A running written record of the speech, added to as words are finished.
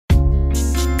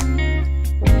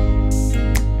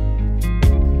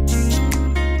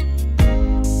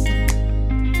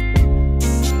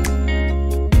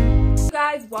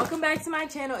back to my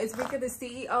channel. It's Rika, the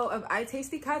CEO of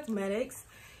iTasty Cosmetics.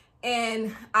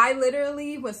 And I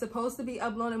literally was supposed to be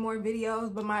uploading more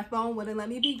videos, but my phone wouldn't let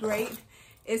me be great.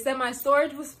 It said my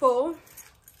storage was full.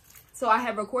 So I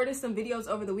had recorded some videos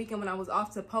over the weekend when I was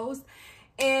off to post.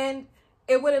 And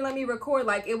it wouldn't let me record.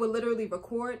 Like, it would literally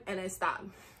record and then stop.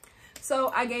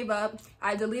 So I gave up.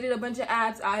 I deleted a bunch of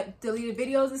apps. I deleted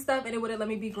videos and stuff, and it wouldn't let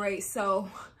me be great. So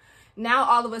now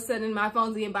all of a sudden my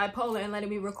phone's being bipolar and letting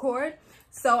me record.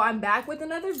 So I'm back with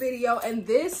another video, and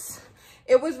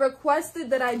it was requested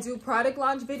that I do product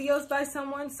launch videos by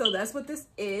someone. So that's what this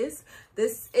is.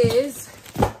 This is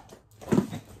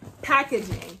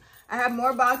packaging. I have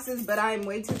more boxes, but I am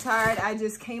way too tired. I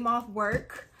just came off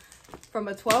work from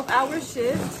a 12-hour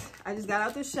shift. I just got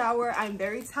out the shower. I'm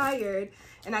very tired,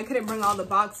 and I couldn't bring all the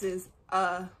boxes.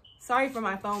 Sorry for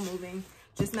my phone moving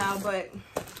just now, but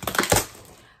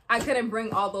I couldn't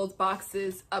bring all those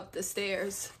boxes up the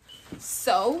stairs.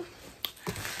 So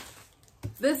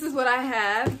this is what I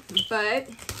have, but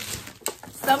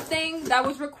something that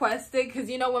was requested, because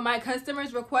you know when my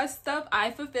customers request stuff,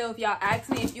 I fulfill. If y'all ask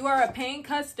me, if you are a paying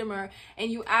customer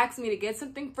and you ask me to get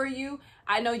something for you,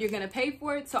 I know you're gonna pay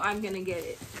for it, so I'm gonna get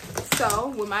it. So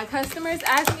when my customers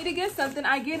ask me to get something,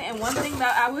 I get it. And one thing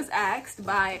that I was asked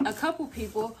by a couple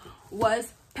people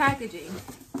was packaging.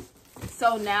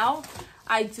 So now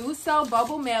I do sell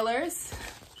bubble mailers.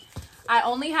 I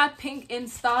only have pink in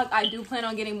stock. I do plan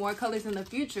on getting more colors in the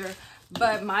future,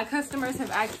 but my customers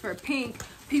have asked for pink.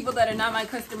 People that are not my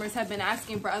customers have been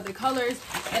asking for other colors,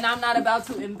 and I'm not about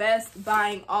to invest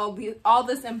buying all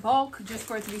this in bulk just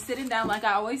for it to be sitting down, like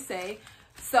I always say.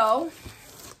 So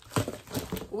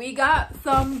we got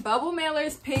some bubble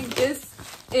mailers, pink. This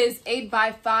is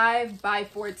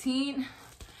 8x5x14.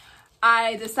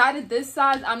 I decided this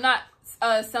size. I'm not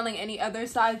selling any other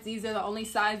size. These are the only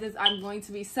sizes I'm going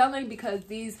to be selling because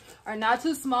these are not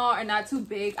too small or not too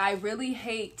big. I really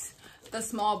hate the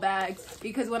small bags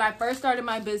because when I first started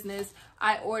my business,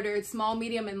 I ordered small,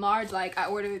 medium, and large. Like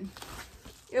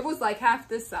it was like half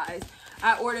this size.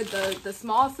 I ordered the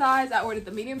small size, I ordered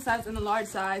the medium size and the large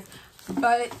size.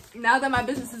 But now that my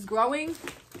business is growing,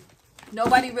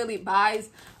 nobody really buys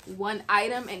one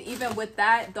item, and even with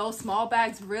that, those small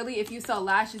bags, really, if you sell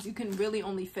lashes, you can really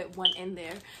only fit one in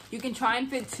there. You can try and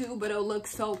fit two, but it'll look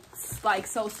so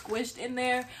squished in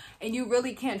there, and you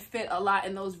really can't fit a lot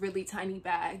in those really tiny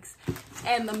bags.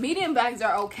 And the medium bags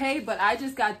are okay, but I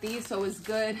just got these, so it's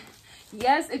good.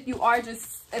 Yes,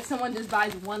 if someone just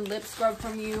buys one lip scrub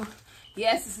from you,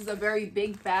 yes, this is a very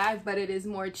big bag, but it is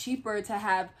more cheaper to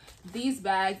have these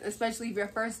bags, especially if you're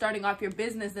first starting off your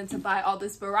business, than to buy all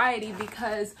this variety,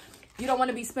 because you don't want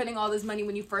to be spending all this money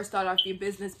when you first start off your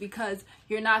business, because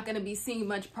you're not going to be seeing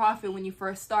much profit when you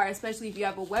first start, especially if you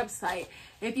have a website,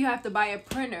 if you have to buy a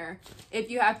printer, if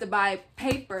you have to buy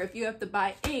paper, if you have to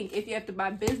buy ink, if you have to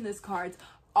buy business cards.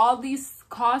 All these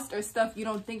costs are stuff you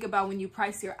don't think about when you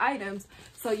price your items.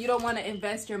 So you don't want to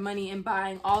invest your money in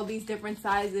buying all these different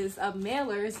sizes of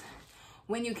mailers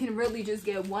when you can really just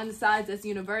get one size that's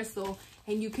universal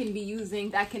and you can be using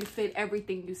that can fit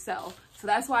everything you sell. So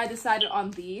that's why I decided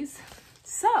on these.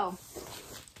 So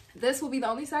this will be the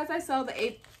only size I sell,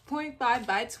 the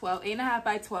 8.5x12,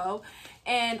 8.5x12.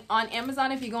 And on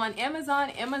Amazon, if you go on Amazon,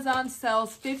 Amazon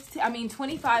sells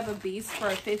 25 of these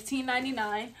for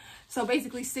 $15.99. So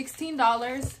basically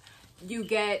 $16, you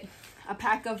get a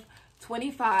pack of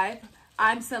 25.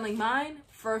 I'm selling mine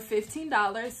for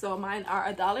 $15, so mine are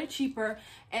 $1 cheaper.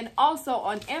 And also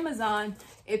on Amazon,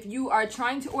 if you are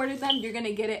trying to order them, you're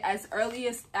gonna get it as early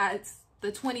as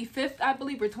the 25th, I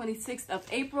believe, or 26th of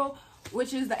April,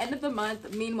 which is the end of the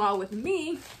month. Meanwhile, with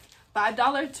me,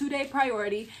 $5 2-day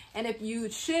priority. And if you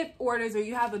ship orders or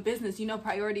you have a business, you know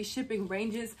priority shipping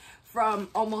ranges from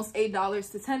almost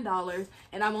 $8 to $10,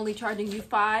 and I'm only charging you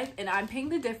 $5, and I'm paying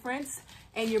the difference,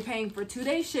 and you're paying for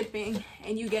 2-day shipping,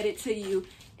 and you get it to you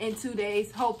in 2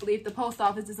 days, hopefully, if the post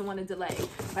office doesn't want to delay.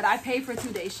 But I pay for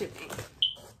 2-day shipping.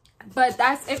 But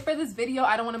that's it for this video.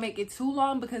 I don't want to make it too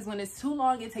long, because when it's too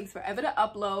long, it takes forever to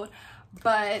upload.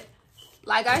 But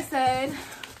like I said,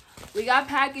 we got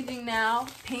packaging now.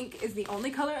 Pink is the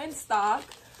only color in stock.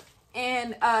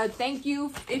 And thank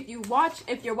you if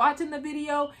you're watching the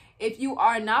video. If you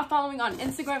are not following on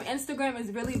Instagram, Instagram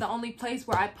is really the only place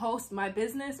where I post my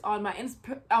business, on my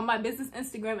business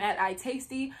Instagram at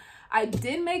iTasty. I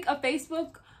did make a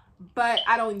Facebook, but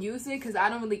I don't use it because I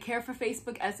don't really care for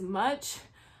Facebook as much.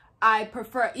 I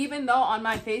prefer, even though on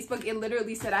my Facebook it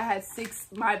literally said I had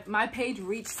my page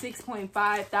reached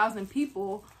 6.5 thousand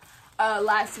people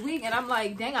last week, and I'm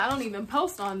like, dang, I don't even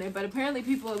post on there. But apparently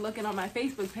people are looking on my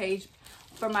Facebook page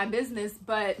for my business.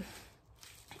 But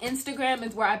Instagram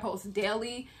is where I post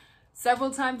daily.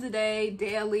 several times a day,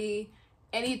 daily.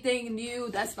 Anything new,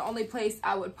 that's the only place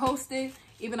I would post it.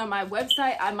 Even on my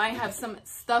website, I might have some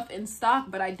stuff in stock,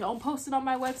 but I don't post it on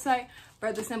my website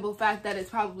for the simple fact that it's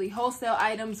probably wholesale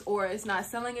items or it's not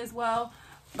selling as well.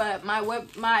 But my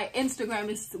Instagram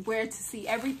is where to see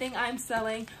everything I'm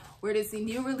selling, where to see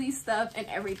new release stuff and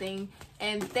everything.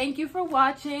 And thank you for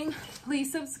watching.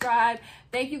 Please subscribe.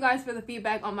 Thank you guys for the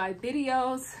feedback on my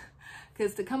videos.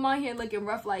 Because to come on here looking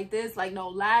rough like this, like no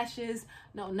lashes,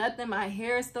 no nothing, my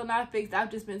hair is still not fixed.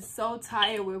 I've just been so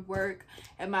tired with work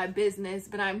and my business.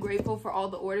 But I'm grateful for all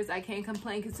the orders. I can't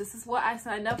complain because this is what I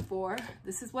signed up for.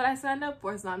 This is what I signed up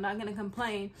for, so I'm not going to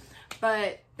complain.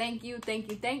 But thank you, thank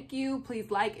you, thank you.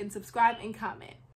 Please like and subscribe and comment.